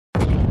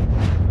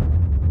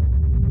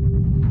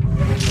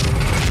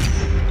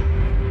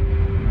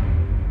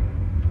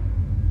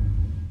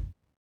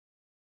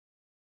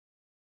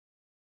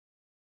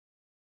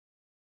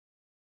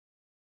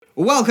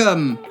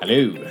Welcome!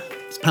 Hello.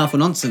 It's Powerful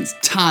Nonsense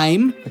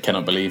time. I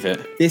cannot believe it.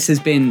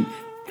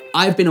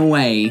 I've been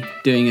away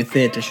doing a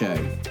theatre show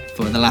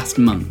for the last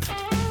month.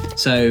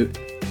 So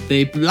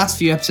the last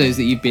few episodes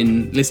that you've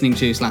been listening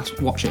to /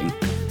 watching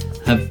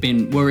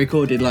were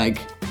recorded like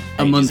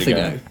a month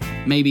ago.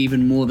 Maybe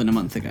even more than a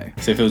month ago.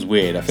 So it feels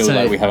weird. I feel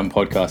like we haven't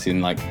podcasted in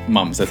like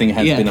months. I think it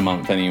has been a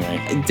month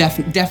anyway.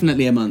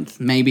 Definitely a month,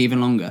 maybe even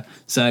longer.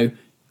 So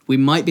we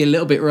might be a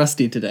little bit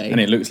rusty today. And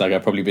it looks like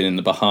I've probably been in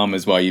the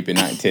Bahamas while you've been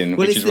acting,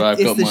 well, which is why I've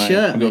got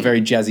shirt, I've got a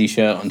very jazzy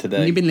shirt on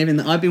today. You've been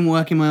I've been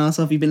working my ass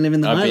off. You've been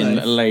living the high life.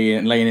 I've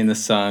been laying in the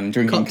sun,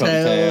 drinking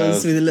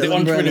cocktails with a little the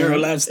umbrella.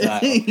 entrepreneurial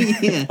lifestyle.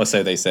 Yeah. Or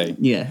so they say.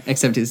 Yeah,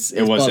 except it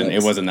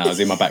wasn't that. I was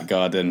in my back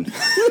garden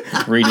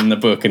reading the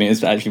book, and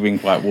it's actually been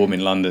quite warm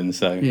in London.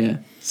 So yeah.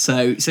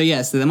 So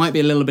there might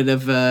be a little bit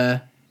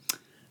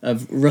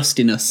of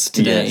rustiness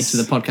today to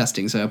the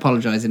podcasting, so I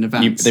apologise in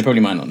advance. They probably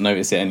might not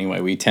notice it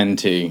anyway. We tend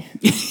to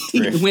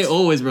drift. We're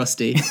always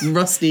rusty.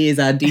 Rusty is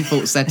our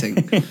default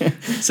setting.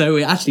 So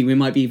we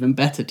might be even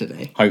better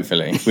today.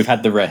 Hopefully. We've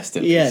had the rest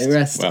at least. Yeah,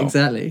 rest,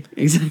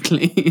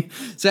 exactly.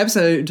 So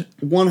episode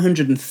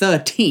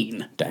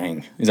 113.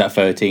 Dang. Is that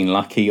 13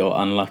 lucky or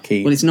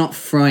unlucky? Well, it's not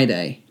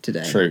Friday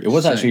today. True. It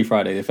was actually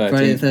Friday the 13th.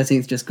 Friday the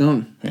 13th just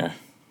gone. Yeah.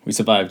 We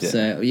survived it.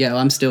 So, yeah,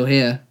 I'm still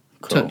here.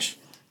 Cool. Touch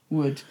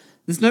wood.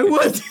 There's no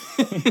wood.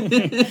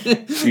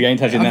 You ain't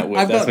touching that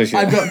wood, that's for sure.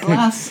 I've got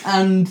glass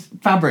and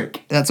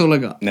fabric. That's all I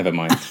got. Never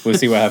mind. We'll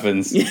see what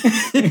happens.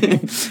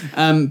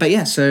 But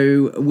yeah,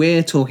 so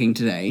we're talking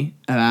today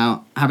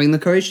about having the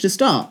courage to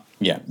start.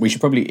 Yeah, we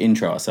should probably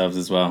intro ourselves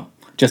as well.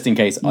 Just in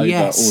case over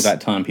all that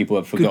time people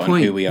have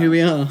forgotten who we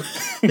are.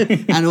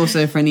 And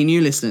also for any new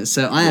listeners.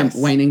 So I am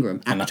Wayne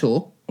Ingram, actor.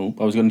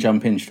 I was going to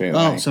jump in straight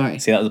away. Oh, sorry.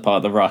 See, that was a part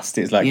of the rust.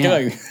 It's like,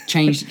 go.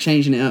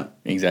 Changing it up.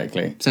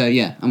 Exactly. So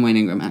yeah, I'm Wayne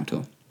Ingram,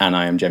 actor. And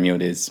I am Jem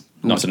Yildiz,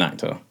 not an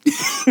actor.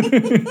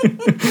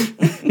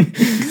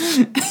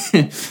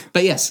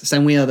 But yes, so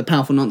we are the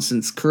Powerful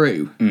Nonsense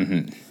crew.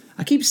 Mm-hmm.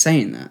 I keep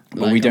saying that.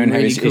 But we don't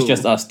have... It's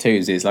just us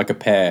two, so it's like a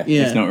pair.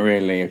 Yeah. It's not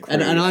really a crew.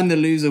 And I'm the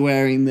loser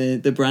wearing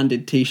the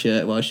branded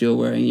T-shirt whilst you're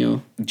wearing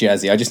your...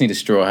 Jazzy. I just need a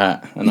straw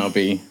hat and I'll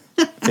be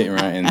fitting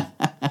right in.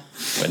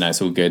 But no,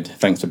 it's all good.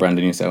 Thanks for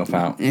branding yourself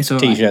out. It's all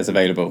T-shirts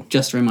available.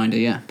 Just a reminder,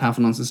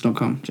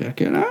 powerfulnonsense.com.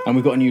 Check it out. And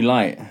we've got a new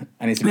light.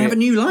 And we have a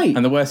new light.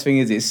 And the worst thing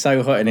is it's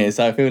so hot in here,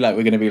 so I feel like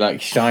we're going to be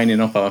like shining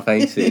off our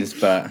faces.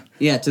 But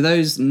yeah, to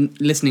those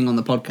listening on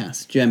the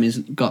podcast, Jem has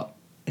got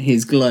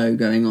his glow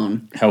going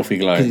on. Healthy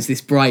glow. Because it's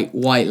this bright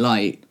white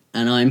light,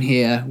 and I'm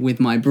here with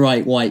my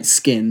bright white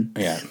skin.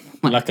 Yeah.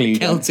 Luckily,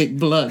 Celtic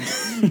blood.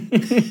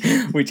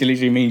 Which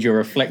literally means you're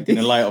reflecting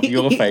the light off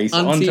your face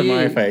onto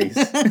my face.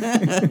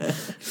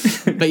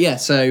 But yeah,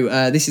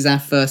 so this is our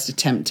first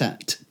attempt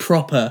at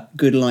proper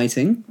good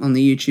lighting on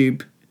the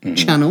YouTube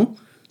channel.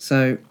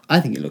 So I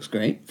think it looks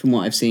great from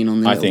what I've seen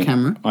on the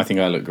camera. I think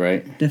I look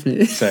great.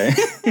 Definitely. So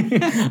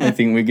I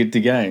think we're good to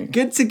go.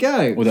 Good to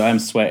go. Although I'm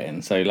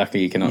sweating, so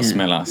luckily you cannot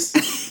smell us.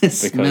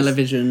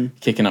 Smell-o-vision.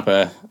 Kicking up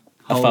a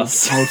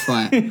fuss. Hold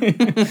fire.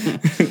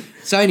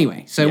 So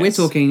anyway, we're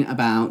talking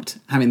about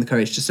having the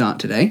courage to start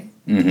today,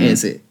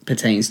 as it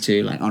pertains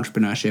to like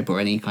entrepreneurship or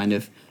any kind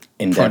of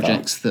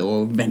projects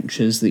or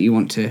ventures that you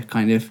want to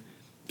kind of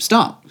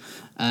start.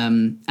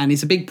 And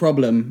it's a big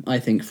problem, I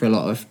think, for a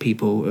lot of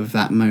people of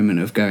that moment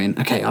of going,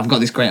 okay, I've got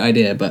this great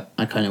idea, but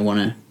I kind of want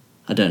to,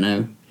 I don't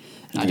know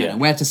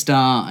where to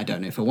start, I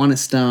don't know if I want to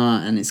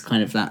start, and it's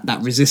kind of that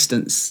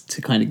resistance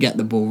to kind of get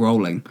the ball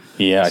rolling.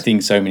 Yeah, I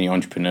think so many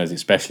entrepreneurs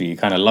especially, you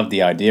kind of love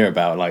the idea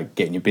about like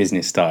getting your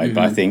business started,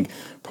 but I think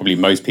probably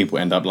most people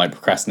end up like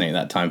procrastinating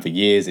that time for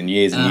years and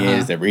years and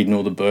years. They're reading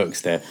all the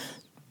books, they're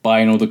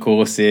buying all the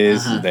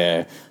courses,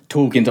 they're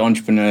talking to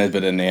entrepreneurs,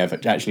 but then they have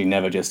actually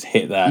never just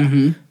hit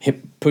that,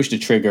 push the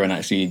trigger and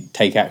actually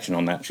take action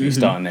on actually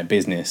starting their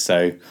business.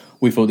 So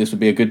we thought this would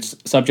be a good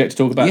subject to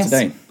talk about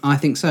today. I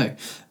think so.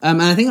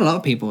 And I think a lot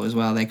of people as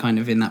well, they're kind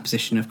of in that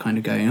position of kind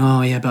of going,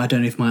 oh yeah, but I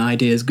don't know if my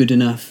idea is good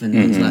enough and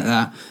things like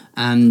that.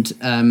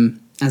 And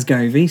as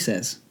Gary Vee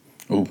says,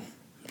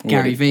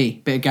 Gary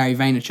Vee, bit of Gary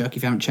Vaynerchuk,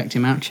 if you haven't checked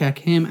him out, check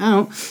him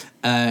out.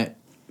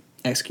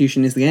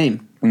 Execution is the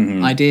game.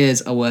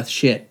 Ideas are worth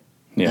shit,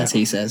 as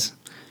he says.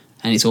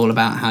 And it's all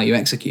about how you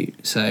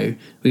execute. So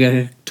we're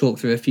going to talk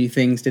through a few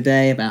things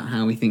today about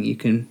how we think you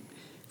can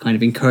kind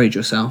of encourage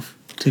yourself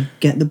to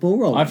get the ball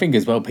rolling. I think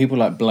as well, people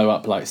like blow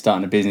up like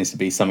starting a business to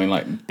be something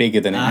like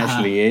bigger than it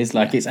actually is.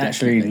 Like it's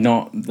actually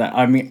not that.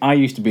 I mean, I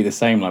used to be the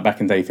same. Like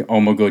back in the day, you think,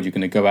 oh my God, you're going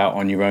to go out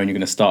on your own. You're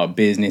going to start a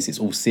business. It's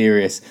all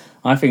serious.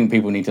 I think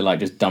people need to like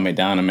just dumb it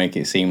down and make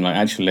it seem like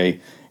actually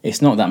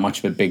it's not that much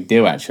of a big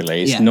deal.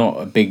 Actually, it's not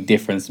a big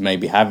difference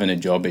maybe having a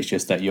job. It's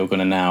just that you're going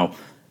to now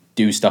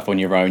do stuff on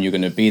your own. You're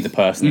going to be the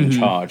person in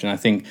charge. And I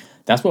think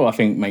that's what I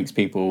think makes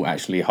people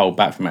actually hold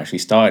back from actually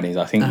starting is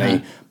I think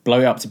they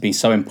blow it up to be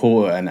so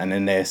important and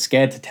then they're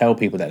scared to tell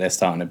people that they're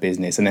starting a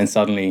business. And then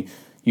suddenly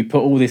you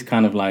put all this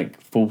kind of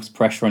like false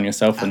pressure on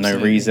yourself for no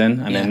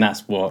reason. And then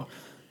that's what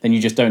then you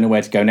just don't know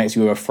where to go next.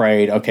 You're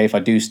afraid, okay, if I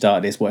do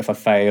start this, what if I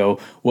fail?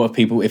 What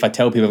if I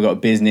tell people I've got a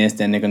business,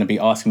 then they're going to be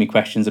asking me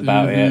questions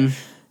about it,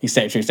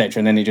 etc.,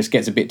 etc. And then it just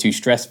gets a bit too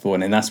stressful.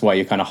 And then that's why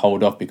you kind of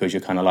hold off, because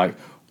you're kind of like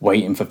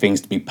waiting for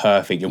things to be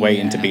perfect. You're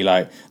waiting to be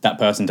like that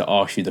person to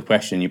ask you the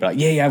question. You'd be like,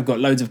 yeah, I've got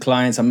loads of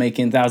clients. I'm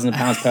making thousands of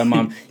pounds per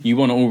month. You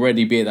want to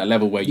already be at that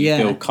level where you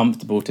feel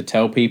comfortable to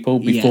tell people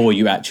before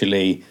you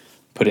actually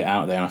put it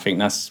out there. And I think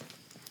that's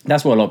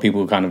what a lot of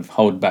people kind of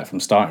hold back from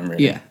starting,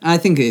 really. Yeah, I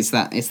think it's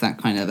that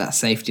kind of that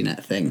safety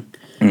net thing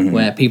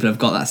where people have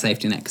got that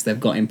safety net because they've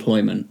got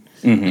employment.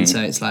 And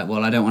so it's like,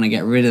 well, I don't want to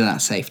get rid of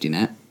that safety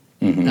net.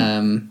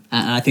 And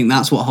I think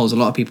that's what holds a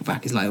lot of people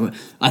back. Is like,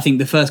 I think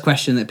the first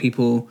question that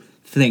people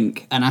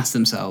think and ask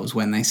themselves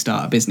when they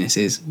start a business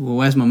is, well,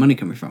 where's my money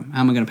coming from?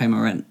 How am I going to pay my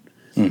rent?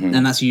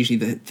 And that's usually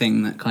the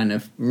thing that kind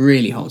of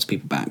really holds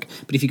people back.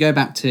 But if you go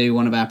back to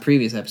one of our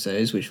previous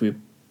episodes, which we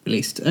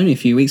released only a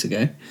few weeks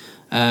ago,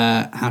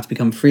 how to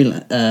become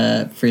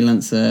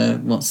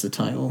freelancer, what's the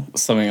title?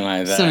 Something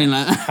like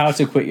that. How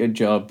to quit your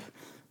job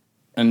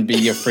and be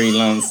your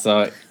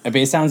freelancer. But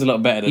it sounds a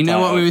lot better. You know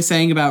what we were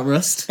saying about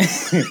Rust?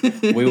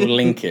 We will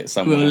link it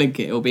somewhere. We'll link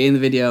it. It'll be in the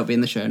video. It'll be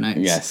in the show notes.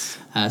 Yes.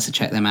 So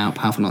check them out.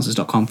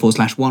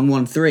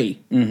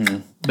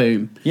 powerfulnonsense.com/113.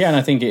 Boom. Yeah, and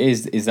I think it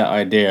is that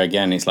idea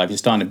again. It's like if you're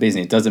starting a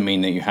business, it doesn't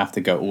mean that you have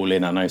to go all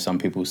in. I know some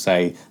people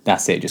say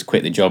that's it, just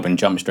quit the job and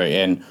jump straight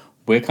in.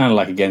 We're kind of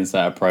like against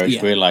that approach.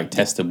 Yeah. We're like,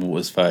 test the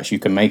waters first. You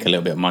can make a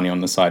little bit of money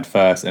on the side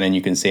first, and then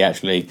you can see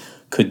actually,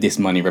 could this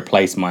money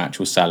replace my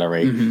actual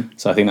salary?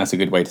 So I think that's a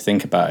good way to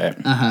think about it.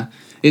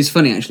 It's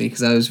funny actually,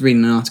 because I was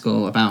reading an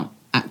article about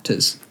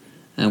actors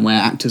and where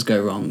actors go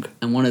wrong,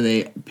 and one of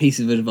the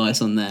pieces of advice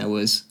on there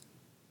was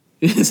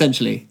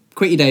essentially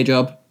quit your day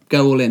job,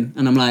 go all in.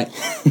 And I'm like,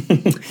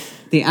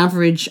 the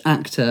average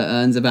actor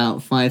earns about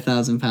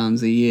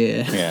 £5,000 a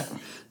year. Yeah.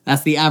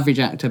 That's the average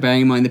actor,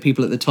 bearing in mind the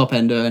people at the top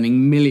end are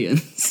earning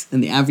millions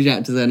and the average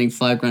actor's earning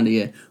 £5,000 a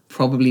year.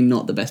 Probably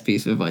not the best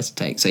piece of advice to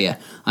take. So yeah,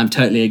 I'm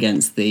totally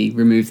against the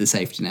remove the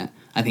safety net.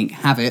 I think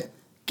have it,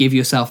 give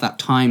yourself that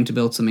time to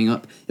build something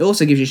up. It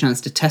also gives you a chance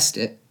to test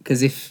it,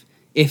 because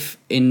if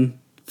in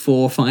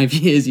 4 or 5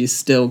 years you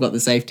still got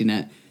the safety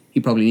net,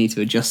 you probably need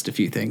to adjust a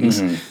few things.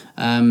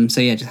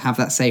 So yeah, just have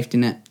that safety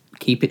net,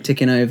 keep it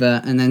ticking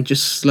over, and then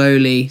just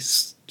slowly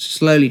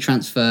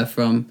transfer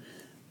from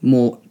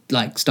more,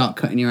 like start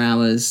cutting your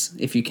hours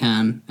if you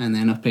can, and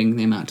then upping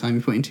the amount of time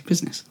you put into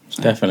business.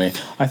 So. Definitely.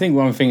 I think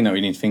one thing that we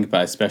need to think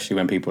about, especially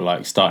when people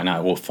like starting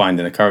out or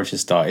finding the courage to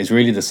start, is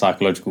really the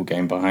psychological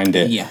game behind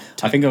it. Yeah,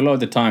 totally. I think a lot of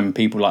the time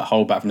people like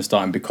hold back from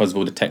starting because of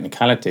all the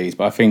technicalities,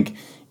 but I think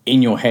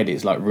in your head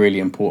it's like really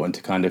important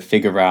to kind of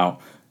figure out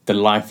the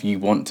life you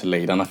want to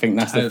lead. And I think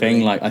that's the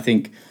thing. Like, I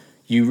think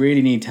you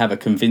really need to have a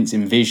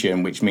convincing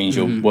vision, which means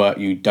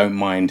you don't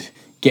mind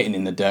getting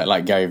in the dirt,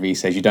 like Gary Vee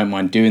says. You don't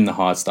mind doing the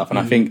hard stuff. And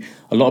I think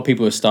a lot of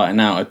people who are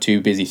starting out are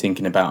too busy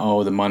thinking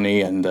about, the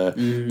money and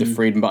the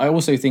freedom. But I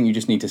also think you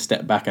just need to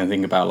step back and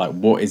think about, like,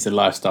 what is the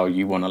lifestyle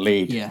you want to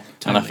lead? Yeah,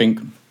 totally. And I think,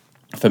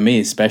 for me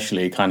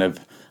especially, kind of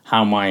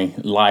how my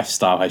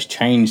lifestyle has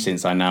changed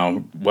since I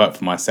now work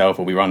for myself,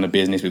 or we run the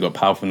business, we've got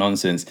Powerful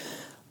Nonsense.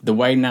 The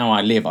way now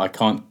I live, I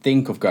can't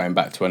think of going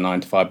back to a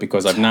 9 to 5,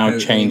 because I've now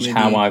changed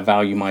how I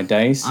value my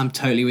days. I'm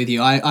totally with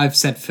you. I've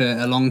said for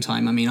a long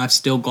time, I mean, I've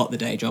still got the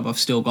day job. I've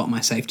still got my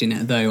safety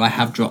net, though I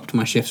have dropped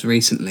my shifts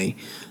recently.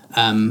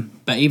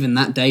 But even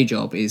that day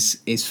job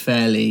is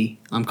fairly,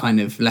 I'm kind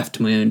of left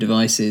to my own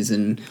devices,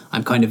 and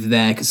I'm kind of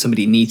there because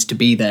somebody needs to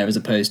be there, as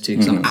opposed to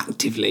because I'm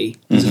actively,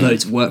 there's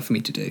loads of work for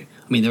me to do.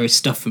 I mean, there is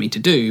stuff for me to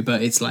do,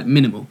 but it's like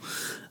minimal.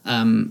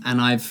 And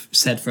I've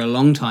said for a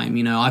long time,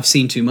 I've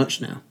seen too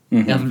much now.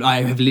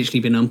 I have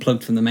literally been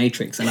unplugged from the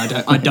Matrix, and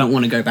I don't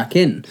want to go back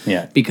in.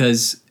 Yeah.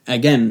 Because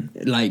again,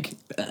 like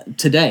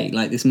today,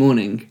 like this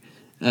morning,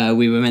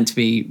 we were meant to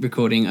be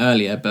recording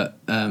earlier, but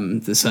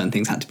there's certain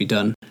things had to be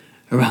done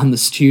around the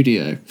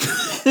studio.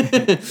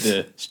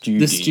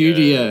 The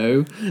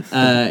studio,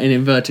 in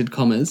inverted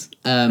commas,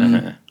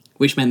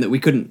 which meant that we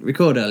couldn't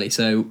record early.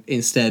 So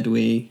instead,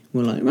 we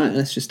were like, right,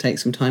 let's just take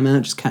some time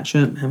out, just catch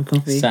up, have a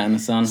coffee. Sat in the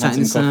sun,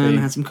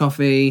 had some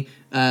coffee.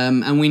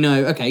 And we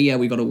know, okay, yeah,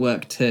 we got to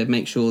work to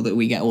make sure that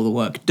we get all the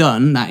work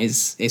done.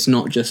 It's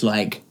not just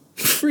like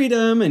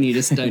freedom and you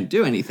just don't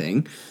do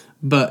anything,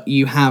 but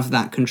you have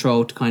that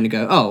control to kind of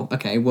go, oh,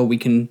 okay, well, we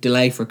can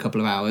delay for a couple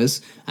of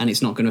hours and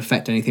it's not going to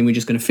affect anything. We're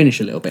just going to finish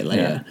a little bit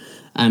later. Yeah.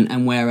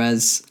 And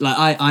whereas,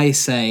 like I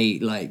say,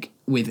 like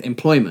with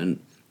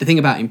employment, the thing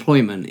about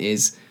employment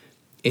is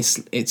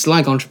it's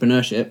like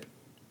entrepreneurship.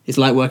 It's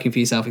like working for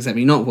yourself, except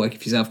you're not working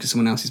for yourself because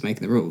someone else is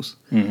making the rules.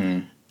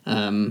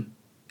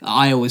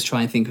 I always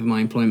try and think of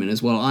my employment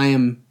as, well, I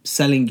am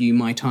selling you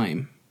my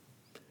time.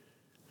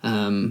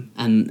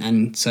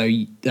 And so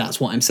that's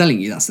what I'm selling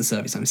you. That's the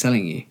service I'm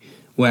selling you.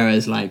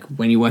 Whereas, like,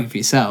 when you're working for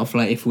yourself,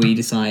 like, if we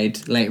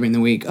decide later in the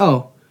week,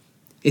 oh,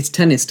 it's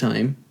tennis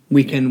time,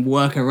 we can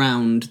work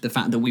around the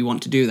fact that we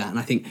want to do that. And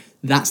I think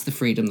that's the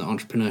freedom that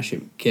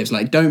entrepreneurship gives.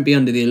 Like, don't be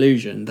under the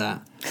illusion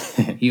that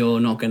you're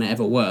not going to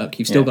ever work.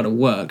 You've still got to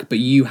work, but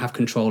you have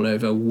control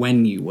over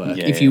when you work.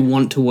 If you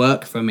want to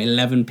work from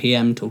 11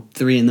 p.m. till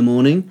 3 in the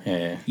morning,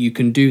 you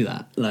can do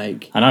that.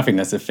 And I think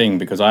that's the thing,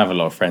 because I have a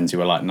lot of friends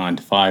who are like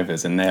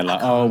 9-to-5ers, and they're like,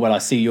 oh, well, I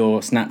see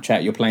your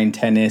Snapchat, you're playing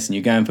tennis and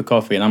you're going for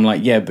coffee. And I'm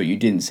like, yeah, but you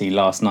didn't see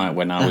last night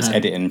when I was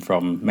editing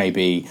from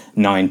maybe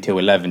 9 till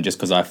 11 just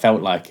because I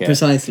felt like it.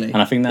 Precisely.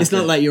 And I think that's it's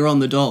not like you're on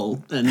the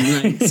dole and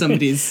like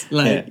somebody's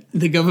like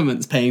the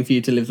government's paying for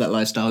you to live that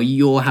lifestyle.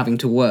 You're having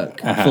to work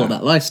for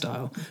that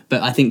lifestyle.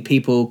 But I think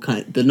people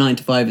the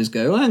 9-to-5ers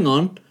go, hang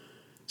on,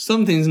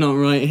 something's not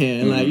right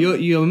here. Like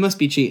you must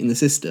be cheating the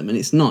system, and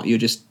it's not.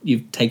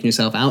 You've taken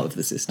yourself out of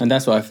the system. And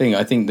that's what I think.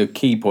 I think the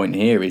key point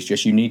here is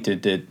just you need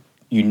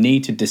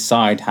to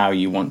decide how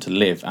you want to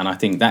live, and I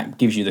think that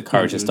gives you the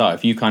courage to start.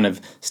 If you kind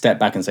of step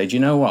back and say, do you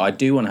know what, I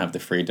do want to have the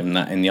freedom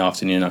that in the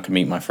afternoon I can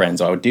meet my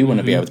friends, or I do want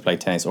to be able to play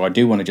tennis, or I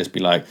do want to just be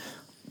like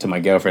to my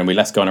girlfriend,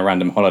 let's go on a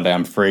random holiday,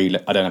 I'm free,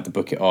 I don't have to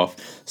book it off,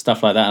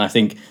 stuff like that. And I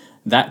think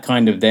that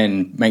kind of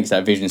then makes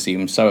that vision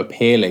seem so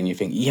appealing. You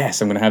think,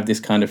 yes, I'm going to have this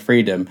kind of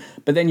freedom.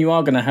 But then you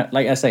are going to have,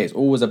 like I say, it's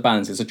always a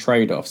balance. It's a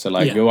trade-off. So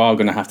you are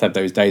going to have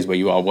those days where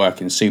you are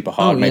working super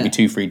hard, maybe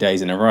 2-3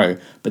 days in a row.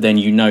 But then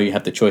you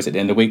have the choice at the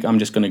end of the week, I'm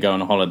just going to go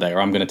on a holiday, or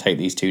I'm going to take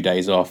these 2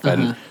 days off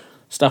and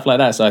stuff like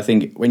that. So I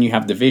think when you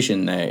have the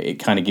vision there, it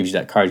kind of gives you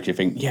that courage to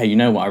think, yeah, you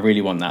know what, I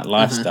really want that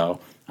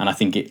lifestyle. And I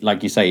think,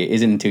 like you say, it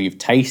isn't until you've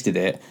tasted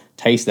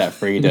that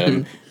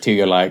freedom, till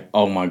you're like,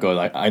 oh my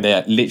God,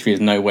 there literally is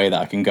no way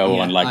that I can go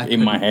on.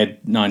 In my head,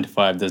 9 to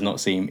 5 does not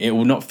seem, it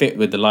will not fit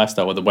with the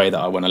lifestyle or the way that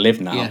I want to live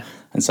now. Yeah.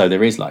 And so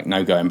there is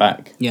no going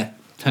back. Yeah,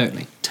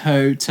 totally.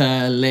 So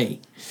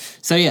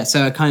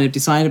so I kind of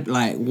decided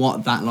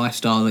what that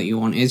lifestyle that you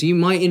want is. You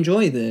might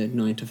enjoy the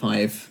 9 to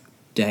 5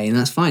 day, and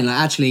that's fine.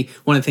 Actually,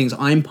 one of the things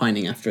I'm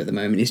pining after at the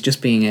moment is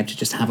just being able to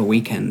just have a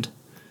weekend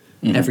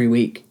every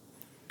week.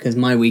 Because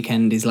my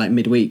weekend is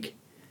midweek.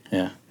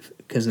 Yeah.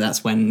 Because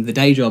that's when the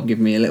day job gives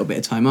me a little bit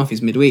of time off,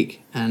 is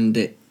midweek. And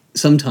it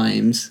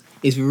sometimes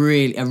is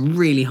really a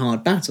really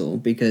hard battle,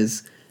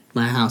 because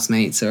my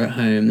housemates are at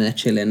home, they're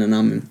chilling, and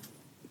I'm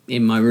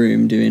in my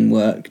room doing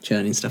work,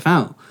 churning stuff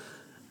out.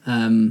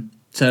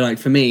 So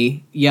for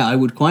me, I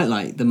would quite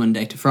like the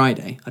Monday to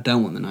Friday. I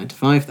don't want the 9 to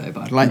 5 though,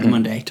 but I'd like the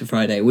Monday to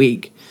Friday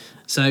week.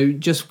 So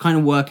just kind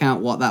of work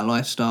out what that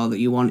lifestyle that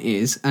you want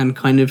is, and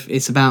kind of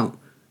it's about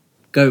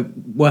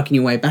working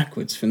your way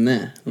backwards from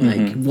there.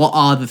 What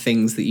are the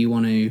things that you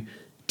want to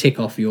tick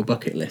off your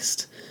bucket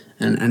list,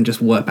 and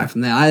just work back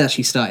from there. I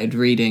actually started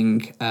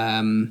reading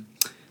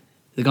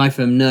the guy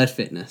from Nerd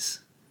Fitness.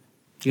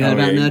 Do you know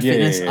about Nerd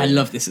Fitness? Yeah. I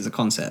love this as a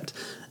concept,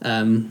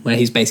 where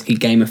he's basically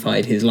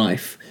gamified his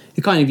life.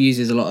 He kind of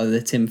uses a lot of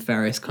the Tim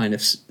Ferriss kind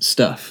of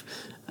stuff,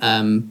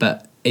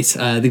 but it's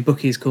the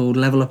book is called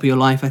Level Up Your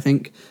Life, I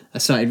think. I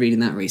started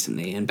reading that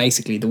recently, and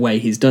basically the way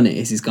he's done it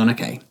is he's gone,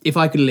 okay, if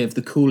I could live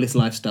the coolest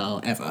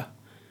lifestyle ever,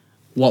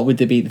 what would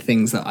there be the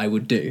things that I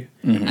would do?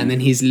 And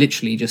then he's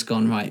literally just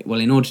gone, right, well,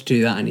 in order to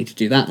do that, I need to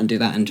do that,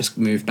 and just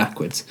move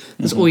backwards.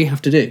 That's all you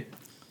have to do.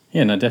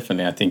 Yeah, no,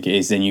 definitely. I think it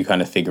is. Then you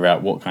kind of figure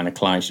out what kind of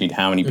clients you need,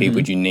 how many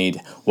people do you need,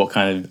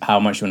 how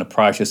much you want to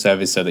price your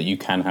service so that you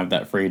can have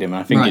that freedom. And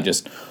I think it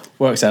just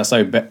works out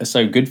so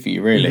good for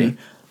you, really.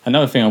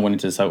 Another thing I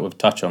wanted to sort of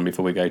touch on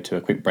before we go to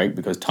a quick break,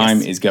 because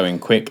time is going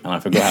quick, and I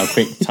forgot how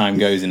quick time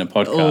goes in a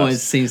podcast.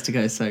 Always seems to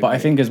go so quick. But I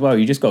think as well,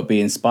 you just got to be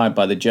inspired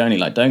by the journey.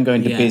 Don't go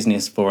into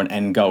business for an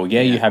end goal.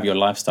 Yeah, you have your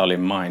lifestyle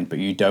in mind, but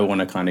you don't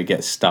want to kind of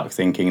get stuck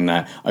thinking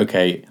that,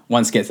 okay,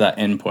 once I get to that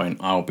end point,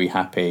 I'll be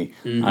happy.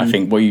 I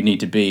think what you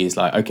need to be is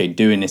okay,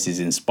 doing this is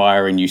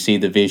inspiring. You see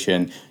the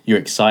vision, you're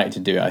excited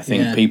to do it. I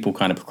think people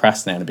kind of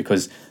procrastinate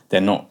because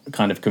they're not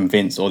kind of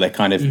convinced, or they're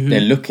kind of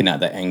they're looking at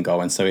that end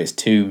goal, and so it's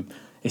too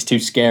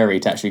scary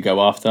to actually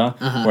go after.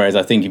 Whereas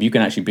I think if you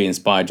can actually be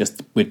inspired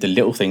just with the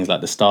little things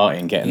like the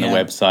starting, getting the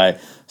website,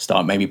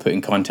 start maybe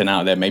putting content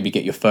out there, maybe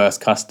get your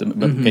first customer,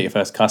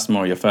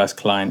 or your first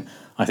client.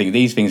 I think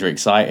these things are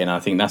exciting. I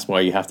think that's why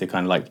you have to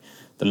kind of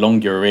the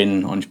longer you're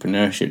in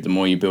entrepreneurship, the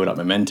more you build up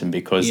momentum,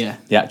 because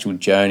the actual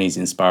journey is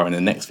inspiring.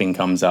 The next thing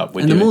comes up.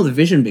 And the more the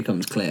vision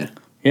becomes clear.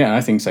 Yeah,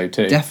 I think so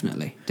too.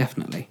 Definitely.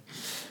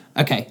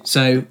 Okay,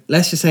 so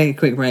let's just take a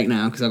quick break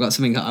now, because I've got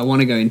something that I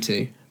want to go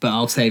into, but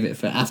I'll save it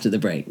for after the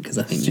break, because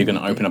I think... So you're going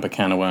to open up a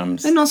can of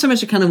worms? And not so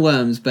much a can of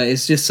worms, but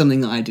it's just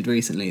something that I did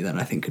recently that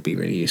I think could be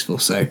really useful.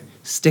 So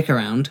stick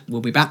around,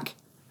 we'll be back,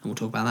 and we'll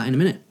talk about that in a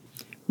minute.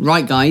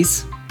 Right,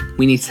 guys,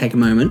 we need to take a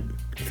moment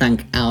to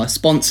thank our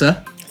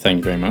sponsor. Thank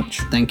you very much.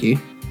 Thank you.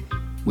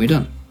 We're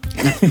done.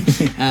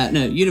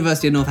 No,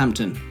 University of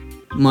Northampton.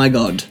 My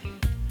God.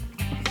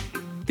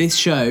 This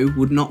show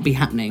would not be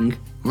happening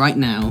right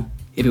now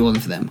if it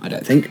wasn't for them, I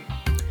don't think.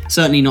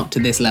 Certainly not to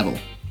this level.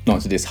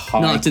 Not to this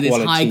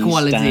high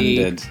quality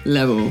standard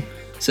level.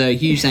 So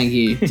huge thank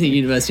you to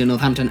University of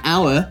Northampton,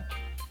 our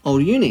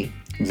old uni.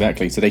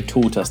 Exactly. So they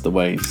taught us the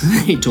ways.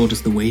 They taught us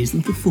the ways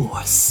of the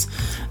Force.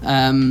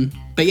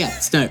 But yeah,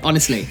 no,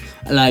 honestly,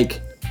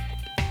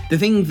 the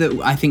thing that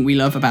I think we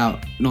love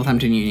about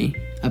Northampton Uni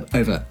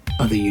over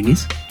other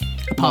unis,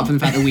 apart from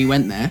the fact that we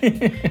went there,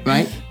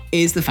 right,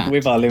 is the fact.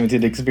 With our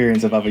limited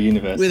experience of other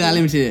universities. With our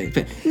limited...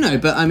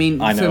 But I mean,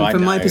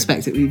 from my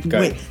perspective...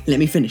 Wait, let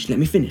me finish.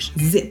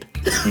 Zip.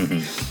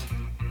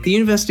 The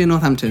University of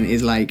Northampton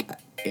is like...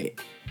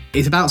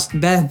 It's about...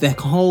 Their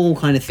whole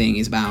kind of thing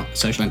is about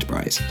social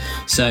enterprise.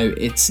 So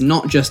it's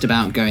not just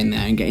about going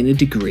there and getting a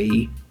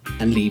degree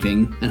and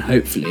leaving and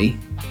hopefully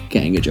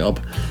getting a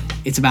job.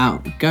 It's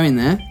about going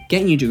there,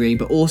 getting your degree,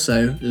 but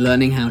also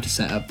learning how to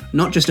set up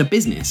not just a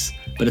business,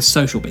 but a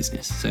social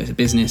business. So it's a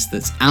business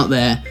that's out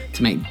there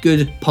to make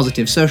good,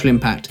 positive social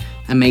impact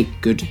and make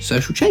good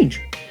social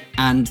change.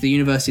 And the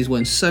university has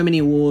won so many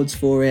awards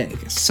for it. It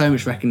gets so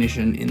much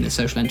recognition in the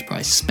social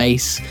enterprise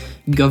space.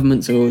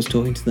 Governments are always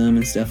talking to them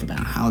and stuff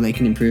about how they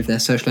can improve their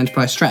social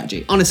enterprise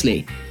strategy.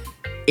 Honestly,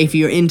 if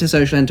you're into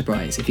social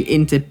enterprise, if you're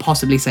into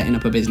possibly setting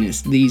up a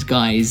business, these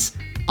guys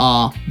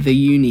are the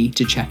uni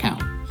to check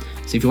out.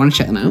 So if you want to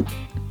check them out,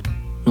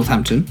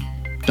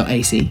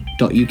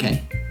 northampton.ac.uk,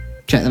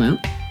 check them out.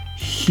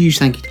 Huge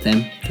thank you to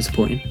them for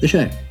supporting the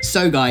show.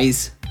 So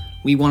guys,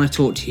 we want to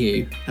talk to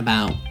you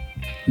about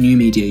New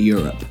Media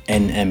Europe.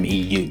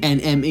 NMEU.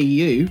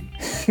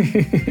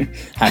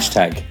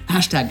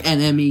 Hashtag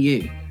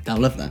NMEU. They'll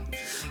love that.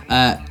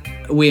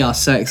 We are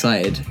so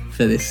excited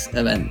for this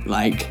event.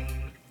 Like,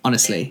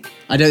 honestly,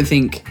 I don't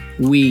think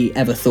we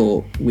ever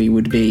thought we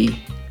would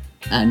be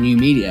at New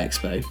Media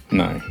Expo.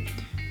 No.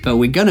 But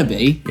we're going to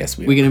be. Yes,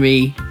 we are.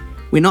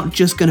 We're not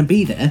just going to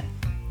be there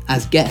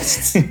as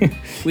guests.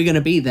 We're going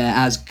to be there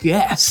as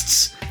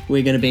guests.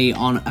 We're going to be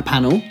on a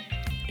panel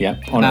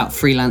about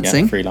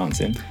freelancing.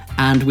 Freelancing.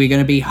 And we're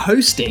going to be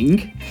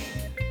hosting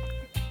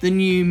the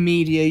New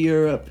Media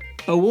Europe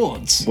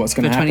Awards. What's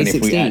going to happen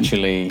if we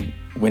actually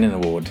win an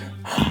award?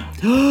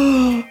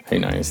 Who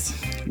knows?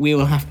 We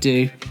will have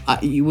to...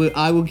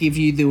 I will give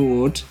you the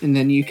award, and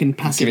then you can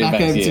pass it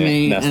back over to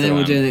me, and then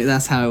we'll do it.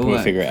 That's how it works.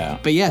 We'll figure it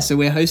out. But yeah, so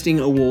we're hosting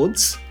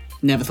awards.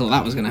 Never thought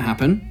that was going to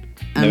happen.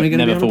 And we're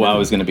never thought I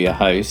was going to be a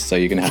host, so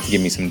you're going to have to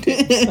give me some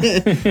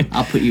tips.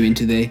 I'll put you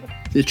into the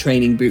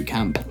training boot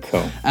camp.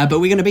 Cool. But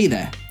we're going to be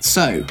there.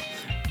 So,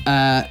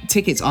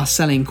 tickets are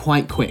selling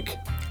quite quick.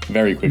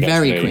 Very quick,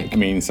 Very quick. I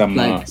mean, some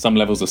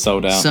levels are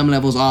sold out. Some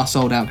levels are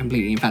sold out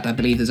completely. In fact, I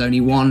believe there's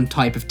only one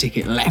type of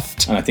ticket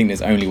left. And I think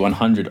there's only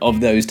 100 of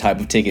those type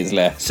of tickets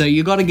left. So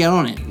you got to get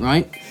on it,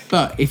 right?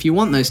 But if you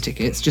want those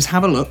tickets, just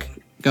have a look.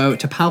 Go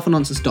to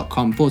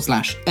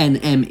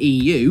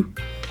powerfulnonsense.com/NMEU.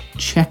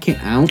 Check it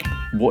out.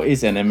 What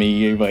is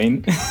NMEU,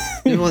 Wayne?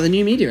 What, the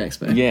New Media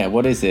Expo? Yeah,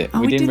 what is it?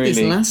 We didn't really...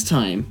 this last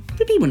time.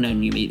 Do people know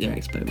New Media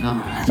Expo?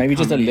 Oh, maybe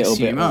just a little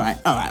bit. All right.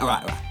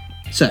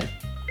 So,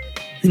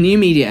 the New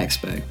Media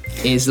Expo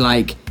is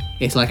like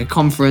a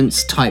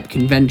conference type,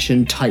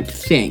 convention type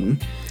thing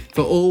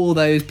for all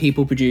those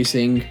people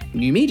producing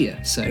new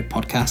media. So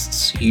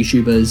podcasts,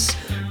 YouTubers,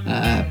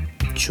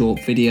 short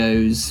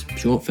videos,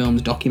 short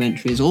films,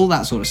 documentaries, all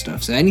that sort of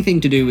stuff. So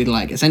anything to do with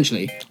like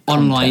essentially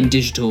online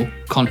digital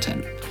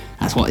content.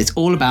 That's what it's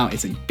all about.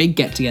 It's a big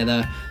get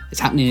together. It's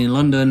happening in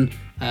London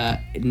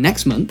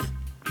next month,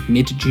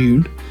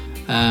 mid-June.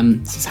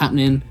 It's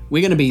happening.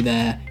 We're going to be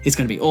there. It's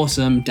going to be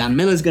awesome. Dan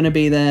Miller's going to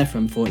be there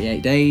from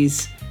 48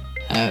 Days.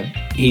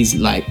 He's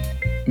like...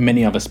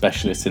 Many other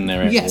specialists in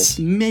their area. Yes,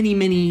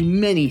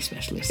 many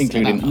specialists.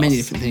 Including about many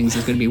different things.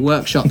 There's going to be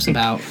workshops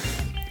about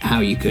how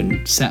you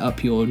can set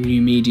up your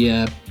new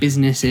media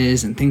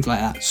businesses and things like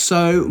that.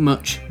 So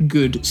much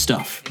good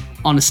stuff.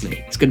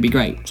 Honestly, it's going to be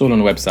great. It's all on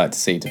the website to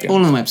see, to be honest.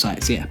 All on the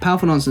website, so yeah.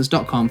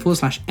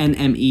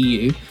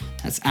 powerfulnonsense.com/NMEU.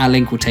 That's our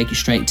link will take you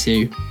straight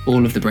to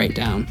all of the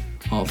breakdown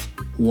of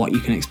what you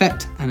can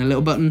expect and a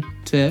little button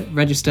to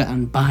register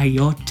and buy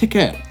your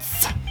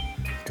tickets.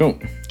 Cool.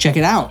 Check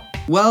it out.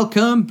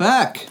 Welcome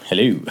back.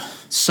 Hello.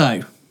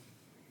 So,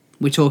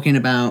 we're talking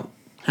about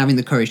having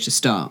the courage to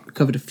start. We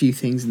covered a few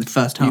things in the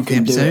first half of the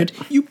episode.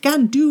 You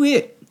can do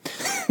it.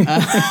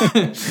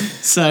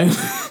 So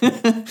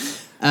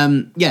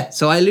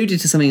I alluded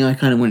to something I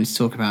kind of wanted to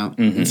talk about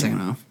in the second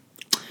half.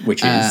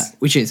 Which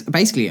is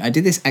basically, I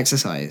did this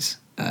exercise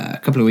a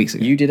couple of weeks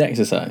ago. You did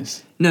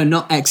exercise? No,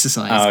 not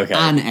exercise. Oh, okay.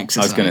 An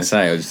exercise. I was going to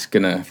say, I was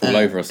going to fall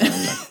over or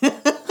something.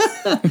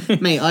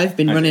 Mate, I've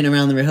been running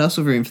around the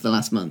rehearsal room for the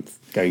last month.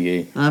 Go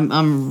you.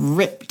 I'm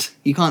ripped.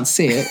 You can't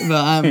see it,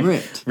 but I'm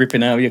ripped.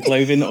 Ripping out of your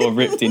clothing or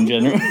ripped in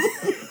general?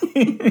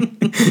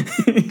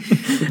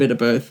 A bit of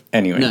both.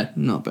 Anyway. No,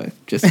 not both.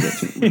 Just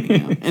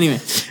ripping out. Anyway,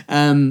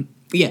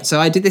 so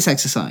I did this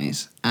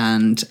exercise,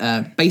 and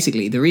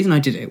basically the reason I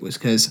did it was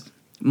because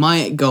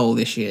my goal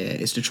this year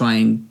is to try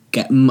and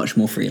get much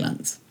more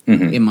freelance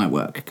in my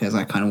work, because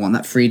I kind of want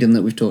that freedom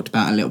that we've talked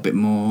about a little bit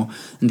more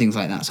and things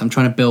like that. So I'm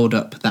trying to build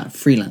up that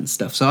freelance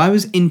stuff. So I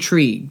was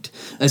intrigued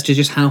as to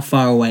just how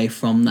far away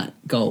from that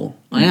goal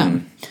I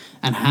am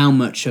and how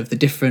much of the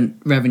different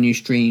revenue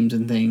streams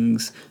and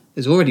things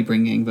is already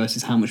bringing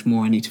versus how much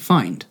more I need to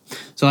find.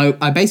 So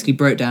I basically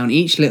broke down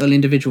each little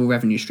individual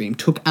revenue stream,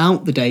 took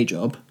out the day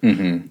job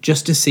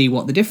just to see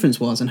what the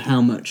difference was and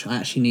how much I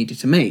actually needed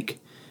to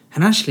make.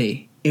 And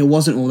actually, it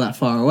wasn't all that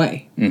far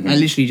away. I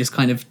literally just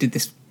kind of did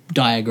this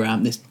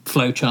diagram, this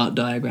flowchart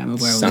diagram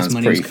of where all this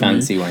money pretty was coming.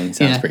 fancy, Wayne.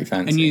 Sounds pretty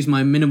fancy. And use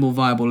my minimal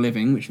viable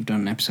living, which we've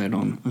done an episode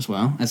on as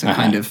well, as a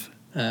kind of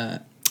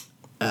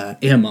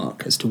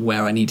earmark as to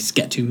where I need to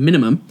get to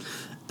minimum,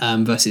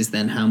 versus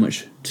then how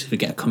much to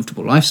get a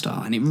comfortable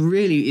lifestyle. And it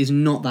really is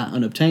not that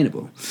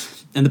unobtainable.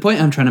 And the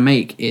point I'm trying to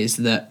make is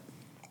that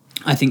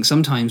I think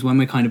sometimes when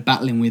we're kind of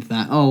battling with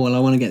that, I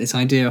want to get this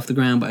idea off the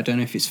ground, but I don't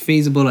know if it's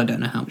feasible, I don't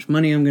know how much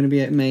money I'm going to be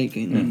able to make,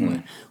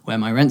 and where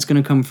my rent's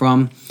going to come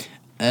from.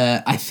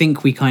 I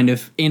think we kind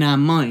of, in our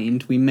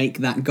mind, we make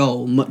that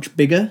goal much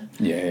bigger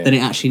than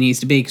it actually needs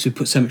to be, because we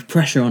put so much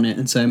pressure on it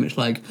and so much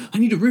like, I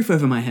need a roof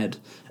over my head.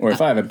 Or if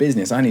I have a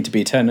business, I need to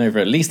be turning over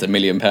at least £1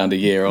 million a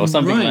year or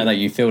something like that.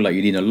 You feel like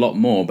you need a lot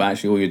more, but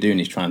actually all you're doing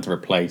is trying to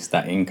replace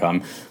that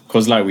income.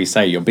 Because like we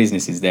say, your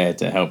business is there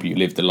to help you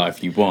live the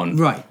life you want.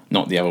 Right.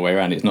 Not the other way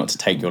around. It's not to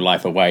take your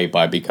life away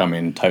by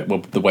becoming,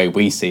 the way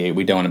we see it,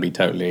 we don't want to be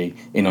totally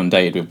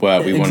inundated with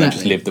work. We want to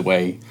just live the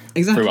way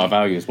through our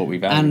values, what we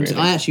value. And really.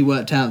 I actually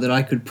worked out that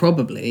I could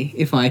probably,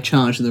 if I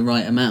charged the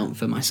right amount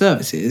for my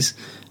services,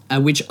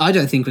 which I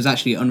don't think was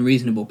actually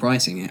unreasonable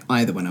pricing it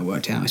either when I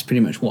worked it out. It's pretty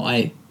much what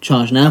I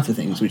charge now for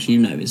things, which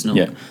is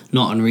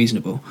not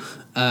unreasonable.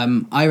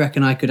 I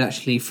reckon I could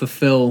actually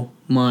fulfill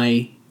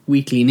my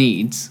weekly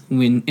needs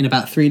in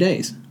about 3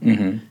 days.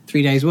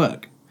 3 days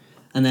work.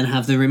 And then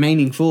have the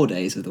remaining 4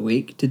 days of the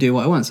week to do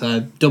what I want. So I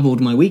doubled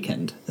my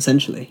weekend,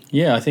 essentially.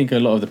 Yeah, I think a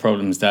lot of the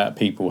problems that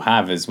people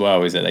have as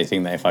well is that they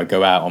think that if I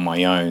go out on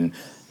my own,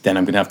 then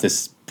I'm going to have to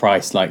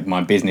price like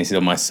my businesses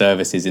or my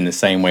services in the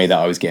same way that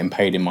I was getting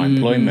paid in my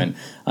employment.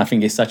 I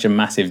think it's such a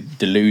massive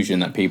delusion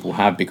that people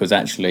have, because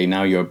actually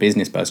now you're a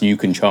business person, you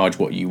can charge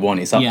what you want.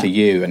 It's up to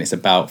you, and it's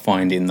about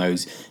finding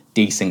those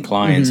decent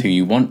clients who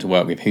you want to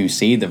work with, who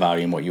see the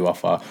value in what you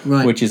offer,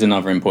 which is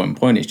another important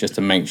point. It's just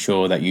to make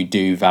sure that you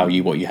do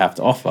value what you have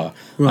to offer.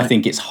 I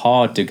think it's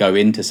hard to go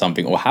into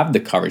something or have the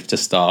courage to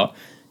start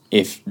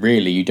if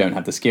really you don't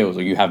have the skills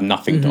or you have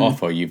nothing to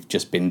offer. You've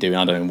just been doing,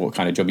 I don't know what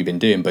kind of job you've been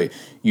doing, but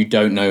you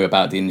don't know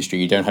about the industry,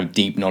 you don't have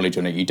deep knowledge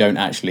on it, you don't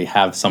actually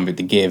have something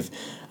to give.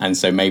 And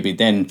so maybe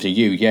then for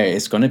you,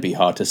 it's going to be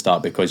hard to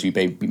start because you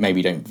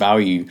maybe don't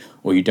value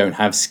or you don't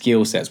have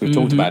skill sets. We've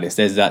talked about this.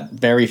 There's that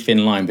very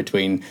thin line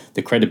between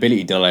the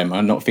credibility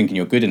dilemma, not thinking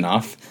you're good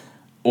enough,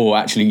 or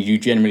actually you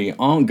generally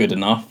aren't good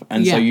enough,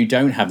 and so you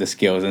don't have the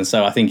skills. And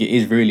so I think it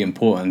is really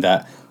important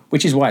that,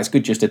 which is why it's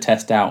good just to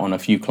test out on a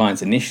few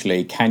clients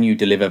initially. Can you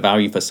deliver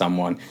value for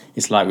someone?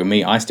 It's like with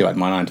me, I still had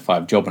my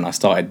 9-to-5 job and I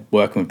started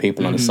working with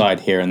people on the side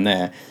here and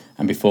there.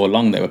 And before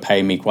long, they were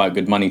paying me quite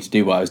good money to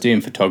do what I was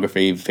doing,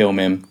 photography,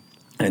 filming. And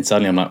then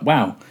suddenly I'm like,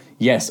 wow,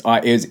 yes,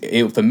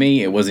 for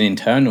me, it was an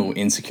internal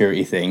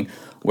insecurity thing.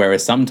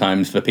 Whereas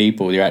sometimes for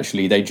people,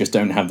 they just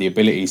don't have the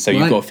ability. So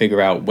you've got to figure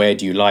out, where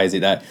do you lie? Is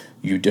it that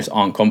you just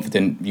aren't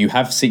confident? You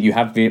have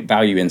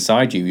value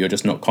inside you. You're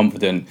just not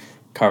confident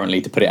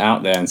currently to put it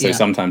out there. And so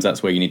sometimes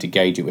that's where you need to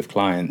gauge it with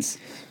clients.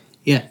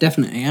 Yeah,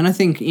 definitely. And I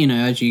think,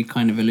 as you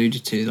kind of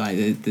alluded to, like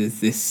there's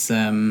this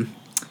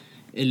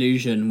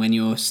illusion when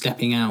you're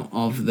stepping out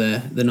of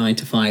the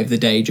 9-to-5, the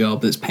day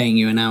job that's paying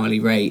you an hourly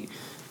rate,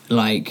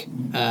 like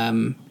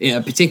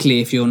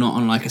particularly if you're not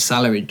on like a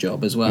salaried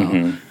job as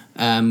well.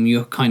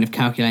 You're kind of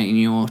calculating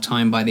your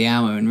time by the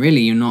hour, and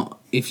really you're not.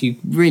 If you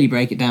really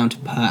break it down to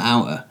per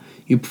hour,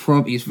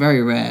 it's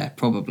very rare,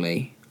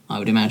 probably, I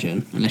would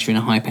imagine, unless you're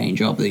in a high-paying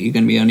job, that you're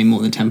going to be earning more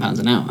than £10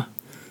 an hour.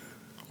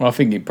 Well, I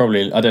think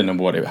I don't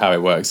know how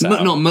it works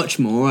out. Not much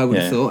more, I would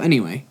have thought,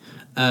 anyway.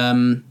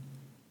 Between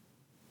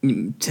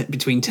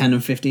 £10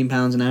 and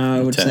 £15 an hour,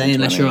 I would say,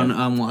 unless you're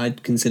on what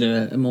I'd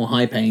consider a more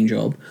high-paying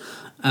job.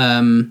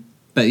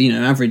 But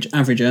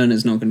average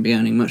earner's not going to be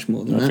earning much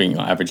more than that. I think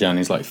average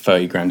earning is like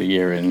 30 grand a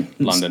year in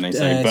London. They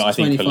say, but I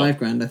think 25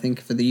 grand, I think,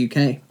 for the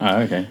UK. Oh,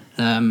 okay.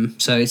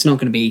 So it's not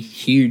going to be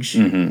huge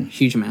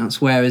amounts.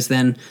 Whereas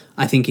then,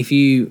 I think if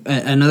you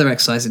another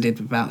exercise I did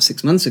about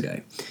 6 months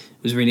ago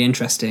was really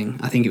interesting.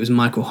 I think it was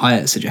Michael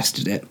Hyatt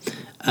suggested it.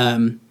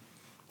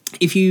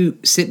 If you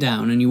sit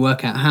down and you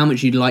work out how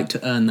much you'd like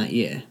to earn that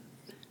year,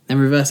 then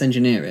reverse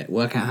engineer it.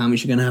 Work out how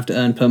much you're going to have to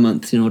earn per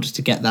month in order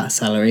to get that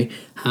salary,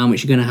 how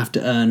much you're going to have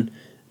to earn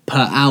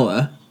per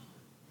hour,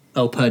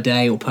 or per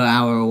day, or per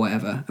hour, or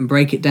whatever, and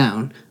break it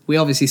down. We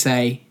obviously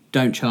say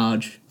don't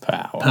charge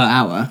per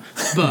hour,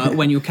 but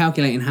when you're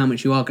calculating how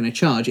much you are going to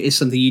charge, it is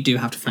something you do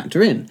have to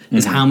factor in.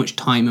 Is how much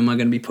time am I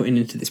going to be putting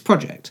into this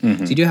project?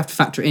 So you do have to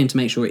factor in to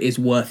make sure it is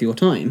worth your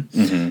time.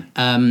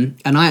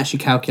 And I actually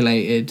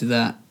calculated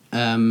that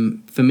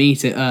for me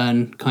to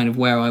earn kind of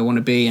where I want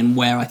to be and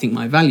where I think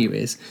my value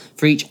is,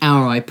 for each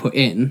hour I put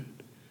in,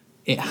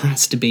 it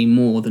has to be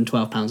more than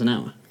 £12 an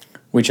hour.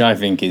 Which I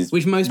think is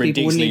which most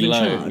people wouldn't even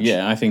low. charge.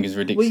 Yeah, I think is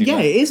ridiculously low.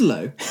 It is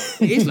low.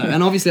 It is low,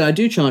 and obviously I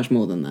do charge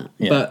more than that.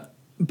 Yeah.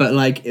 But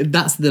like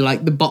that's the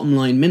bottom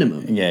line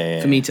minimum.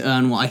 For me to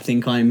earn what I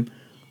think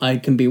I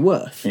can be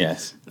worth.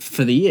 Yes.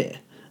 For the year,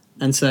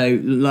 and so a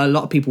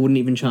lot of people wouldn't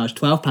even charge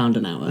 £12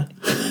 an hour.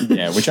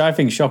 Which I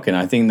think is shocking.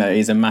 I think that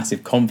is a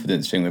massive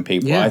confidence thing with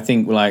people. I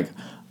think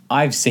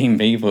I've seen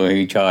people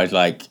who charge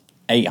like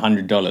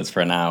 $800 for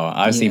an hour.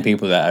 I've seen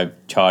people that have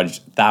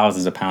charged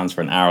thousands of pounds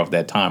for an hour of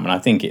their time. And I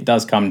think it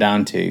does come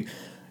down to,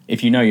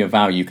 if you know your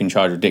value, you can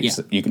charge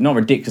not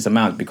ridiculous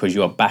amounts, because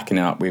you are backing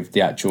it up with the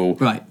actual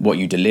what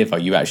you deliver.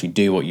 You actually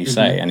do what you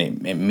say, and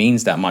it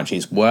means that much.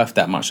 It's worth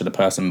that much to the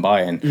person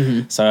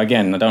buying. So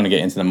again, I don't want to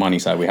get into the money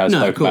side. We have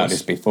spoke about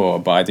this before,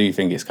 but I do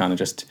think it's kind of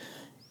just,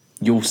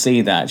 you'll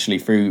see that actually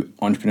through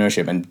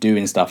entrepreneurship and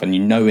doing stuff, and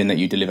you knowing that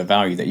you deliver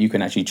value, that you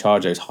can actually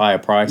charge those higher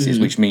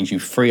prices, which means you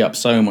free up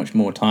so much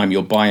more time.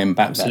 You're buying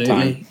back that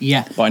time.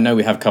 Yeah. But I know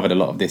we have covered a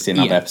lot of this in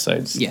other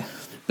episodes. Yeah.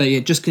 But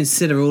just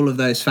consider all of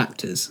those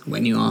factors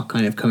when you are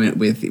kind of coming up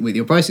with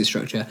your pricing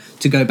structure.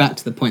 To go back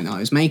to the point that I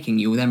was making,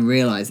 you will then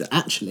realise that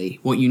actually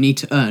what you need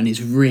to earn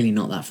is really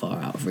not that far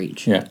out of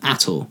reach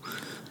at all.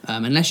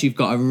 Unless you've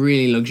got a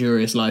really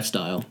luxurious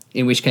lifestyle,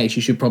 in which case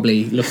you should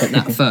probably look at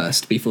that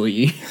first before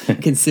you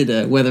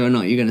consider whether or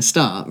not you're going to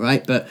start,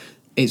 right? But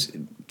it's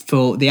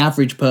for the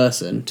average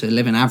person to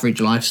live an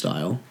average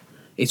lifestyle,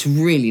 it's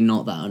really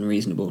not that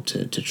unreasonable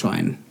to try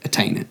and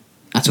attain it.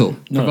 At all,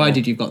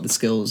 provided you've got the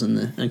skills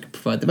and can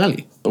provide the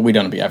value. But we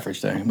don't want to be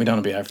average, though. We don't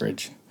want to be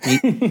average.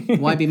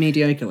 Why be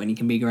mediocre when you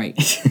can be great?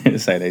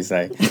 So they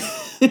say.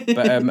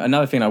 But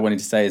another thing I wanted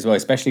to say as well,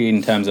 especially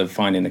in terms of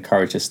finding the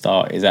courage to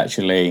start, is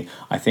actually,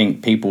 I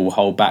think people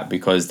hold back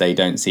because they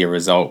don't see a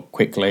result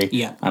quickly.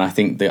 Yeah. And I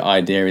think the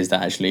idea is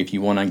that actually, if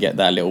you want to get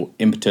that little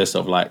impetus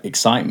of like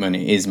excitement,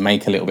 it is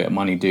make a little bit of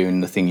money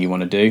doing the thing you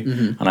want to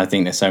do. And I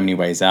think there's so many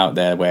ways out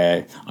there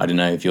where, I don't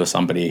know, if you're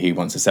somebody who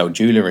wants to sell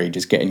jewellery,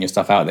 just getting your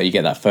stuff out there, you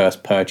get that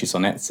first purchase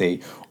on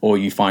Etsy, or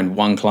you find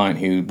one client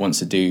who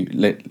wants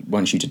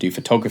you to do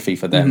photography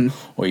for them,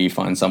 or you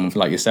find someone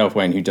like yourself,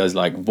 Wayne, who does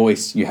like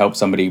voice, you help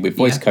somebody with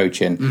voice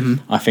coaching.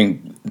 I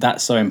think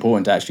that's so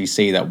important to actually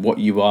see that what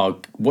you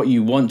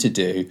want to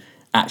do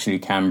actually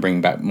can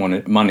bring back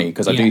money,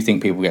 because I do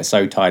think people get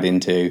so tied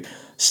into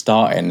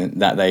starting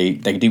that they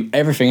do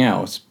everything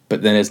else,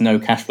 but then there's no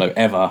cash flow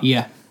ever.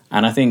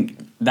 And I think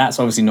that's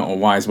obviously not a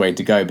wise way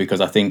to go, because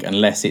I think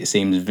unless it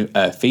seems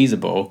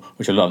feasible,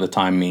 which a lot of the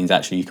time means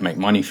actually you can make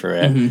money for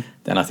it,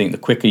 then I think the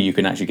quicker you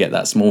can actually get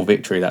that small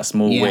victory, that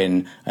small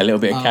win, a little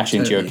bit of cash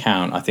into your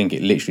account, I think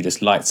it literally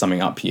just lights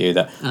something up for you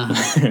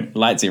that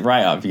lights it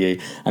right up for you.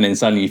 And then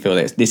suddenly you feel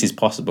that this is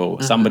possible.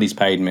 Somebody's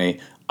paid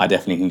me. I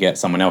definitely can get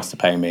someone else to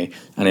pay me.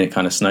 And then it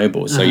kind of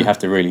snowballs. So you have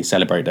to really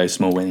celebrate those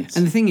small wins.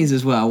 And the thing is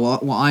as well,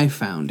 what I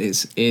found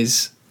is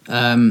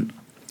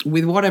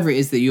with whatever it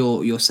is that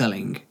you're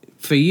selling,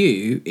 for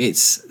you,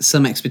 it's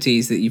some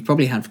expertise that you've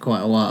probably had for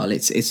quite a while.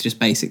 It's just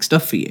basic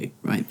stuff for you,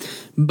 right?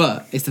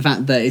 But it's the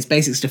fact that it's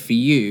basic stuff for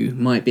you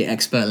might be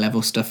expert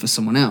level stuff for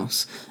someone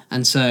else.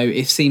 And so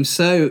it seems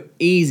so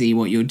easy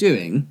what you're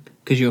doing,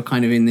 because you're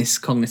kind of in this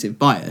cognitive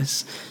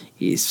bias.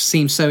 It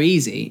seems so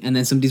easy, and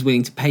then somebody's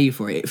willing to pay you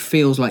for it. It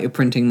feels like you're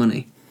printing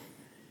money.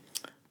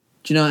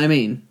 Do you know what I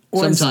mean?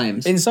 Well,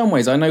 sometimes. In some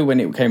ways, I know when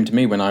it came to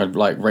me, when I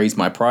like raised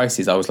my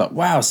prices, I was like,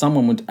 wow,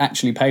 someone would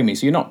actually pay me.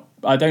 So you're not,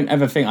 I don't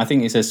ever think, I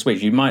think it's a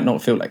switch. You might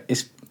not feel like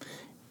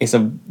it's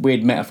a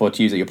weird metaphor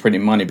to use that you're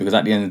printing money, because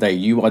at the end of the day,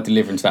 you are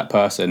delivering to that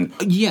person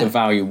the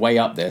value way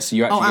up there. So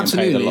you're actually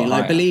getting paid a lot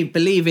like higher.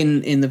 Believe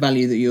in the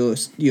value that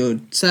you're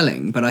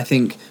selling. But I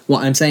think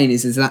what I'm saying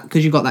is that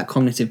because you've got that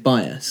cognitive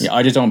bias. Yeah,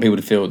 I just don't want people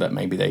to feel that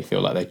maybe they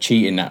feel like they're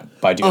cheating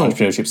by doing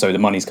entrepreneurship, so the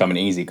money's coming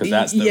easy, because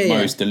that's the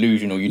most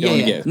delusional. You don't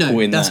want to get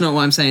caught in that. That's not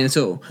what I'm saying at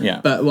all. Yeah.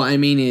 But what I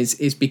mean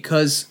is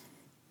because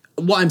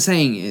what I'm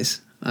saying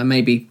is, I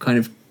maybe kind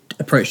of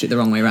approached it the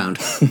wrong way around.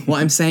 What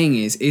I'm saying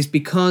is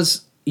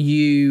because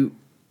you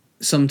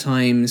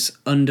sometimes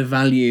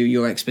undervalue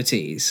your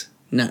expertise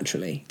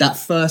naturally. That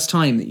first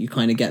time that you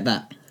kind of get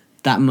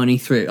that money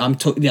through,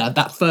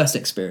 that first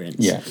experience.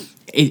 Yeah,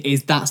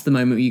 that's the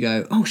moment where you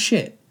go, oh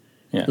shit,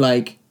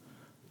 like.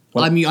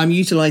 Well, I'm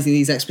utilising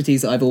these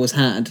expertise that I've always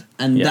had,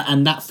 and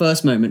that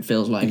first moment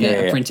feels like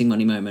a printing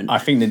money moment. I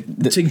think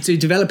that to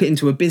develop it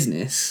into a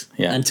business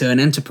and to an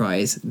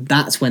enterprise,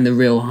 that's when the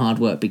real hard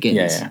work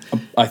begins.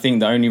 I think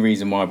the only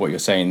reason why what you're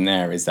saying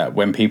there is that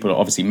when people,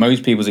 obviously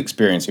most people's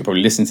experience, who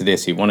probably listen to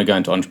this, who want to go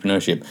into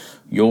entrepreneurship,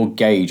 your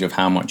gauge of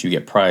how much you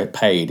get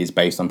paid is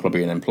based on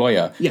probably an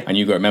employer, and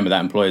you've got to remember that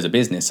employer's a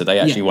business, so they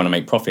actually want to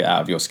make profit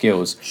out of your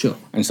skills. Sure.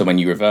 And so when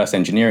you reverse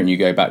engineer it and you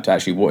go back to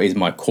actually what is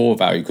my core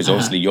value, because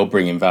obviously you're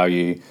bringing value.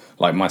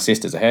 Like my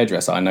sister's a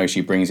hairdresser. I know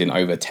she brings in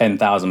over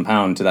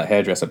 £10,000 to that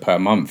hairdresser per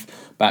month.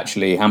 But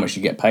actually, how much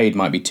you get paid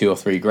might be $2,000 or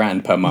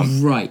 $3,000 per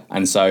month. Right.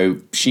 And so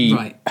she,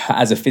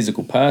 as a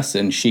physical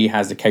person, she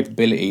has the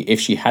capability, if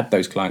she had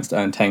those clients, to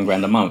earn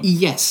 $10,000 a month.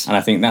 Yes. And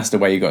I think that's the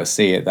way you got to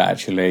see it. That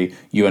actually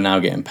you are now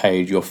getting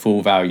paid your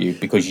full value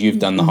because you've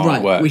done the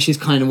hard work. Which is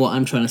kind of what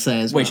I'm trying to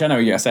say as well. Which I know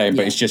you're saying,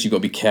 but it's just you've got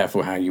to be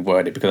careful how you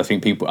word it, because I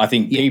think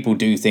people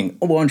do think,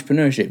 oh,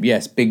 entrepreneurship,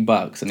 yes, big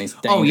bucks, and it's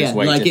dangerous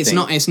way to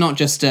think. It's not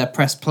just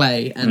press play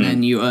and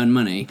then you earn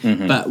money.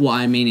 But what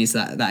I mean is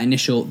that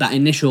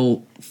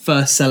initial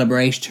first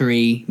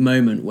celebratory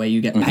moment where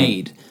you get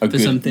paid for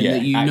something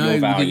that you know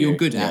that you're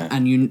good at,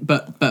 and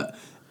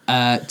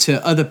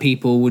to other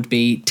people would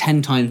be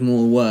 10 times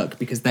more work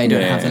because they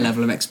don't have the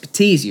level of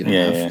expertise you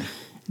have.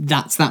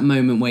 that's that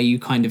moment where you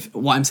kind of,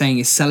 what I'm saying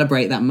is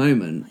celebrate that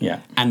moment,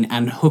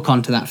 and hook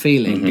onto that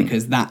feeling,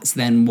 because that's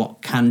then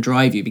what can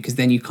drive you, because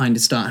then you kind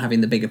of start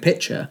having the bigger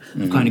picture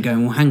of kind of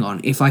going, well, hang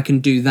on, if I can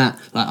do that,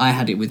 like I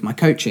had it with my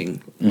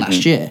coaching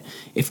last year,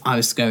 if I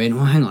was going,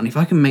 well, hang on, if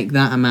I can make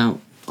that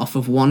amount off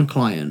of one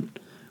client,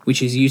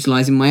 which is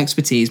utilizing my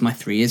expertise, my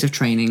 3 years of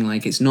training,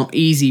 like it's not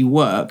easy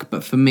work,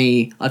 but for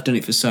me, I've done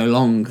it for so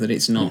long that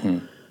it's not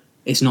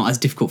as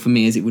difficult for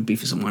me as it would be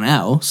for someone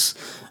else.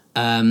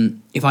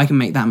 If I can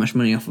make that much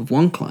money off of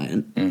one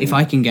client, if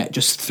I can get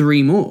just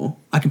 3 more,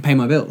 I can pay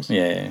my bills.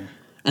 Yeah.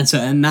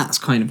 And that's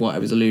kind of what I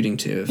was alluding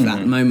to, of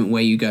that moment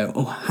where you go,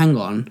 oh, hang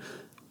on,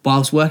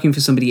 whilst working for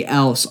somebody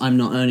else, I'm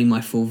not earning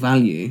my full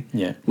value.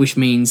 Yeah. Which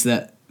means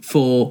that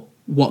for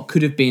what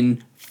could have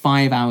been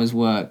 5 hours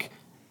work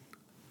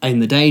in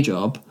the day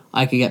job,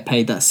 I could get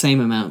paid that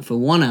same amount for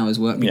 1 hour's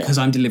work because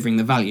I'm delivering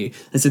the value.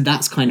 And so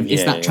that's kind of,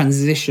 it's that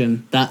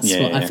transition. That's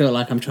what I feel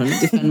like I'm trying to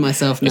defend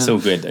myself now. It's all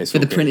good. It's for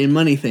all the good. printing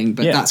money thing,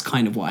 but that's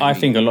kind of what I mean.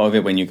 think a lot of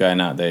it when you're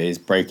going out there is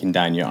breaking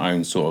down your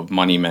own sort of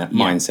money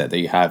mindset that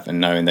you have,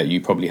 and knowing that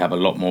you probably have a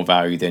lot more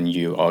value than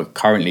you are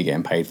currently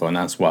getting paid for. And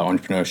that's why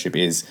entrepreneurship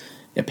is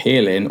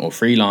appealing, or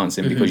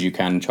freelancing, because you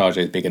can charge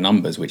those bigger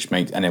numbers, which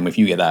makes, and then if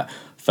you get that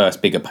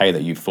first bigger pay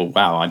that you thought,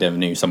 wow, I never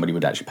knew somebody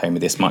would actually pay me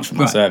this much for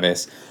my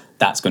service,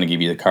 that's going to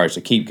give you the courage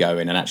to keep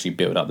going and actually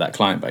build up that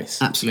client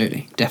base.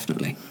 Absolutely,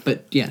 definitely.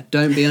 But yeah,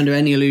 don't be under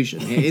any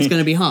illusion. It's going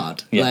to be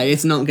hard. Like,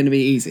 it's not going to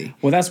be easy.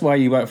 Well, that's why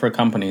you work for a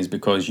company, is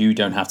because you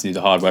don't have to do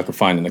the hard work of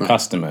finding the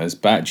customers,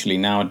 but actually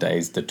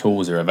nowadays the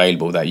tools are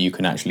available that you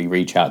can actually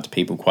reach out to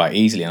people quite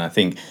easily. And I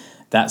think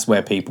that's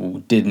where people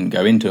didn't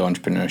go into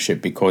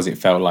entrepreneurship, because it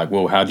felt like,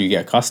 well, how do you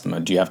get a customer?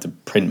 Do you have to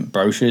print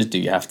brochures? Do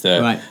you have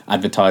to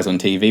advertise on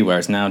TV?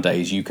 Whereas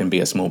nowadays you can be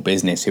a small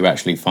business who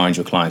actually finds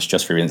your clients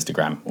just through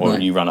Instagram, or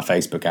you run a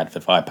Facebook ad for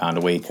 £5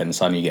 a week and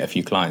suddenly you get a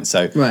few clients.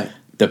 So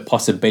the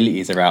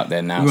possibilities are out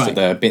there now. So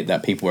the bit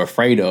that people were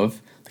afraid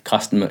of,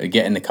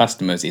 getting the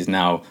customers, is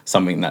now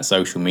something that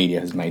social media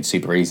has made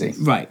super easy.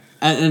 Right.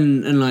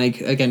 And like,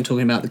 again,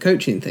 talking about the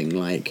coaching thing,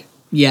 like,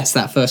 yes,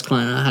 I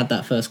had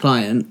that first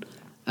client,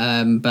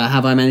 but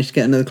have I managed to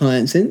get another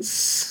client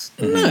since?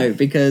 No,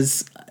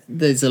 because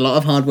there's a lot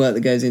of hard work that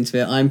goes into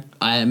it.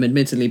 I am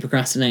admittedly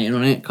procrastinating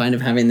on it, kind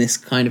of having this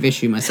kind of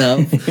issue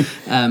myself,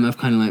 of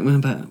kind of like, well,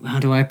 but how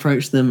do I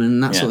approach them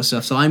and that sort of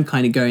stuff. So I'm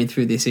kind of going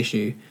through this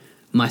issue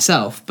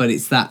myself, but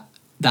it's that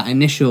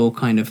initial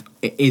kind of,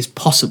 it is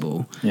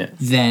possible,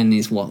 then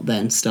is what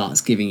then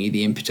starts giving you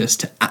the impetus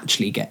to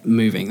actually get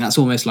moving. That's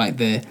almost like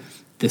the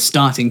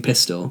starting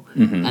pistol,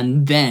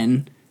 and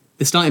then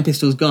the starting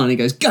pistol's gone, and it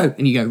goes, go,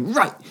 and you go,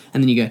 right,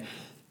 and then you go,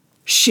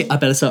 shit, I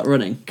better start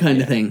running, kind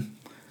of thing.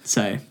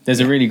 So there's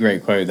a really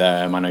great quote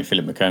that I know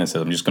Philip McKernan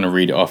says. I'm just going to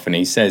read it off, and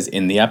he says,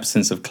 in the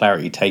absence of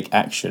clarity, take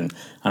action.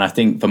 And I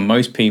think for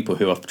most people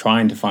who are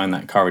trying to find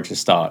that courage to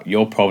start,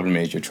 your problem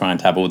is you're trying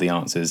to have all the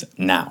answers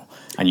now,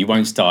 and you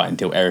won't start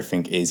until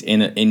everything is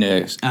in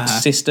a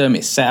system.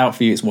 It's set out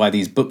for you. It's why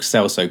these books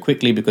sell so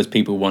quickly, because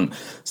people want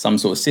some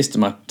sort of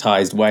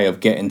systematized way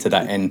of getting to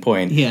that end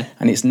point.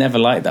 And it's never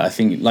like that. I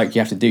think like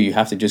you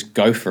have to just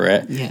go for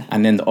it,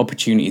 and then the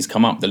opportunities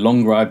come up. The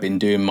longer I've been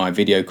doing my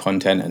video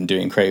content and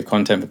doing creative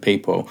content for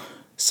people,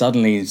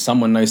 suddenly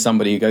someone knows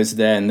somebody who goes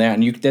there and there,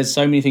 and there's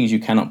so many things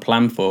you cannot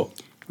plan for.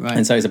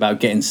 And so it's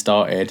about getting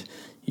started.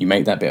 You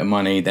make that bit of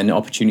money, then the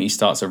opportunity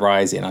starts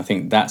arising. I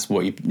think that's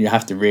what you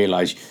have to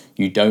realise.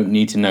 You don't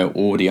need to know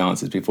all the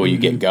answers before you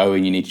get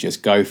going. You need to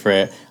just go for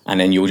it, and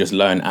then you'll just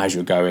learn as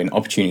you're going.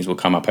 Opportunities will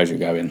come up as you're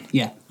going.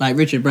 Yeah, like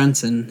Richard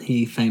Branson,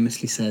 he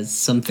famously says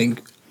something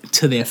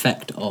to the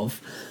effect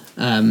of,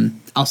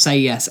 I'll say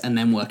yes and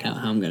then work out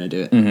how I'm going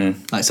to do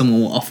it. Like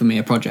someone will offer me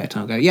a project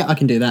and I'll go, yeah, I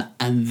can do that,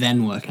 and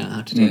then work out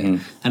how to do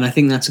it. And I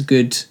think that's a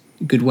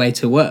good way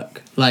to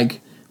work.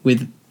 Like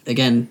with,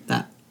 again,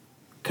 that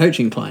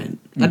coaching client.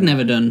 I'd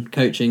never done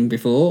coaching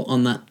before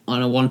on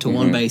a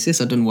one-to-one basis.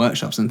 I'd done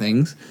workshops and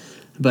things,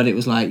 but it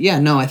was like, yeah,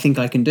 no, I think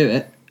I can do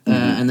it.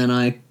 And then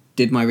I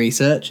did my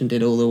research and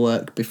did all the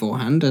work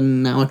beforehand,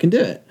 and now I can do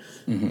it.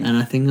 And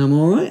I think I'm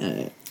all right at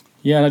it.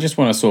 Yeah, and I just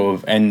want to sort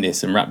of end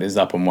this and wrap this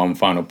up on one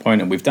final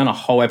point. And we've done a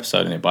whole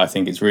episode on it, but I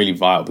think it's really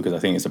vital, because I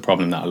think it's a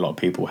problem that a lot of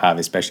people have,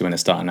 especially when they're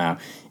starting out,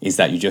 is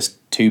that you're just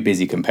too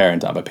busy comparing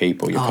to other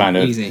people.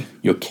 You're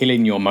you're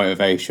killing your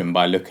motivation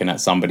by looking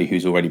at somebody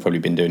who's already probably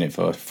been doing it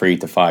for 3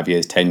 to 5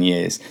 years, 10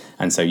 years.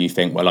 And so you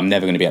think, well, I'm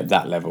never going to be at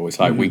that level. It's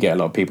like we get a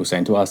lot of people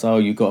saying to us, oh,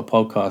 you got a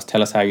podcast,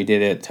 tell us how you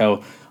did it,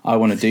 I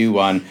want to do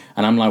one.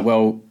 And I'm like,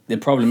 well, the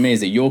problem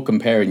is that you want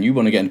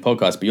to get into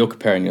podcasts, but you're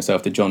comparing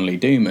yourself to John Lee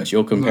Dumas.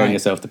 You're comparing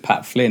yourself to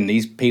Pat Flynn.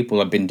 These people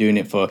have been doing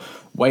it for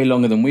way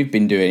longer than we've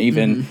been doing,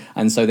 even.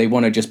 And so they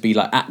want to just be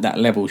like at that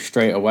level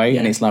straight away.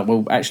 And it's like,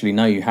 well, actually,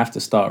 no, you have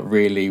to start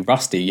really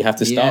rusty. You have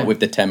to start with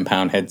the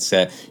 £10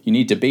 headset. You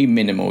need to be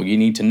minimal. You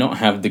need to not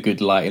have the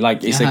good light.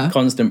 Like, it's a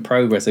constant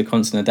progress, a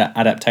constant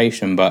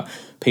adaptation. But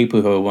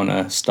people who want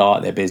to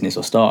start their business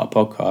or start a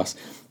podcast,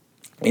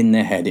 in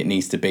their head, it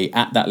needs to be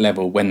at that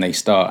level when they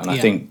start. And I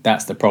think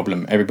that's the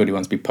problem. Everybody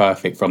wants to be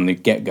perfect from the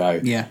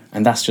get-go. Yeah.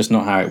 And that's just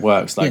not how it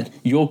works. Like,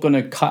 you're going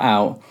to cut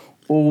out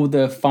all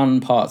the fun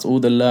parts, all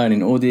the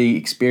learning, all the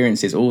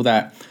experiences, all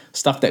that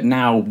stuff that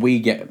now we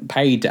get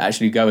paid to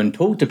actually go and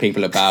talk to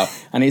people about.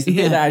 And it's the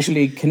bit that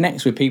actually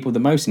connects with people the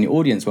most in the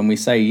audience when we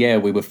say,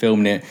 we were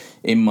filming it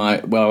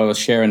I was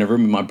sharing a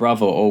room with my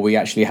brother, or we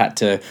actually had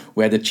to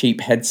wear the cheap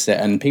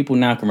headset, and people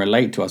now can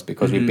relate to us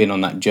because we've been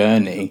on that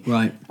journey.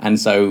 Right. And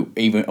so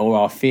even all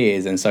our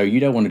fears, and so you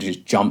don't want to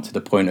just jump to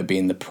the point of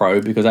being the pro,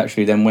 because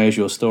actually then where's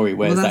your story?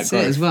 Where's that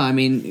growth? It as well. I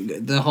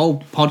mean, the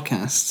whole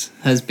podcast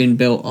has been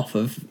built off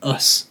of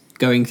us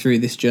going through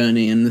this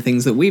journey and the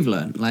things that we've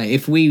learned. Like,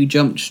 if we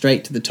jumped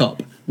straight to the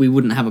top, we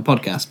wouldn't have a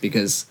podcast,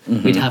 because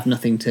we'd have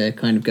nothing to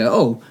kind of go,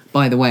 oh,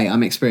 by the way,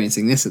 I'm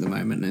experiencing this at the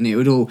moment, and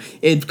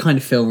it'd kind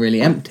of feel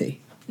really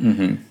empty.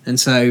 And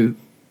so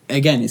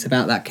again, it's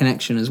about that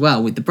connection as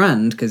well with the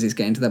brand, because it's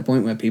getting to that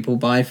point where people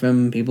buy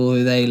from people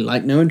who they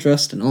like, know and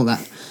trust, and all that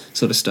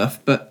sort of stuff.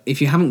 But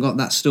if you haven't got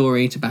that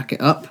story to back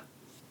it up,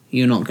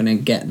 you're not going to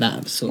get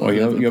that sort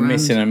of. Or you're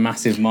missing a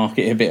massive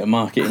a bit of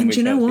marketing. And do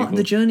you know what? People.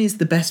 The journey is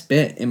the best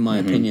bit, in my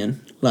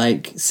opinion.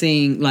 Like,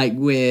 seeing, like,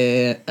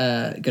 we're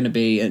going to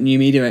be at New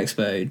Media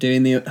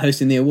Expo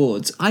hosting the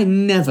awards. I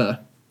never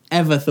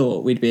ever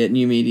thought we'd be at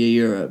New Media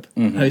Europe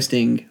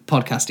hosting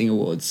podcasting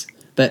awards,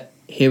 but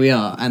here we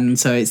are. And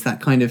so it's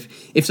that kind of,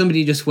 if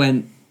somebody just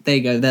went, there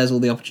you go, there's all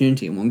the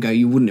opportunity in one go,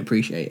 you wouldn't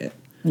appreciate it.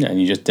 Yeah,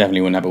 and you just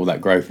definitely wouldn't have all that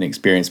growth and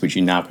experience which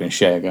you now can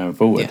share going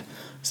forward. Yeah.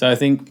 So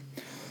I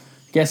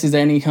guess, is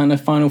there any kind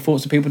of final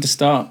thoughts for people to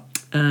start?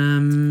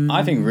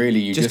 I think really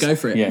you just go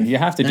for it. Yeah, you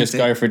have to just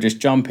go for it. Just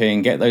jump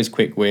in, get those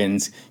quick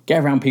wins,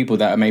 get around people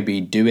that are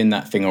maybe doing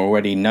that thing or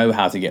already know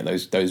how to get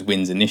those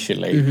wins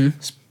initially.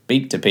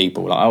 Speak to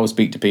people. Like, I will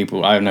speak to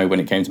people. I know when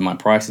it came to my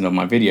pricing of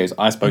my videos,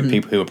 I spoke to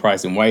people who were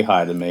pricing way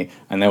higher than me,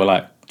 and they were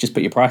like, just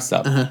put your prices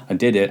up. I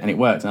did it and it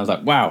worked, and I was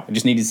like, wow, I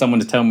just needed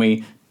someone to tell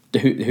me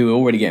who are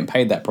already getting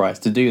paid that price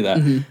to do that.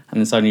 And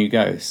then suddenly you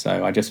go.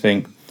 So I just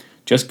think,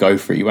 just go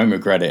for it. You won't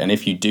regret it. And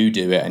if you do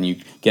it and you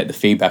get the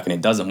feedback and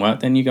it doesn't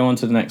work, then you go on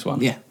to the next one.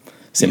 Yeah.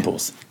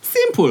 Simples. Yeah.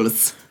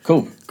 Simples.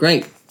 Cool.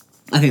 Great.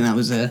 I think that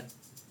was a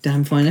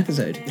damn fine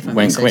episode, if I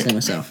may say so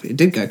myself. It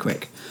did go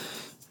quick.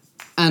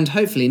 And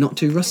hopefully not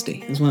too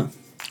rusty as well.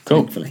 Cool.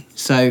 Hopefully.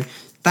 So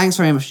thanks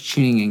very much for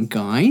tuning in,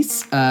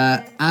 guys.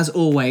 As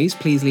always,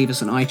 please leave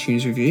us an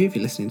iTunes review if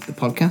you're listening to the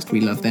podcast.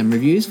 We love them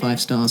reviews,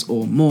 5 stars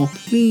or more,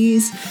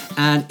 please.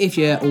 And if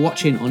you're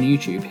watching on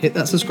YouTube, hit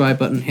that subscribe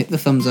button, hit the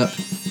thumbs up,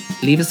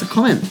 leave us a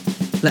comment.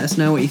 Let us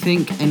know what you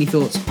think, any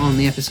thoughts on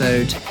the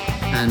episode,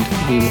 and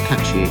we will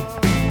catch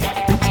you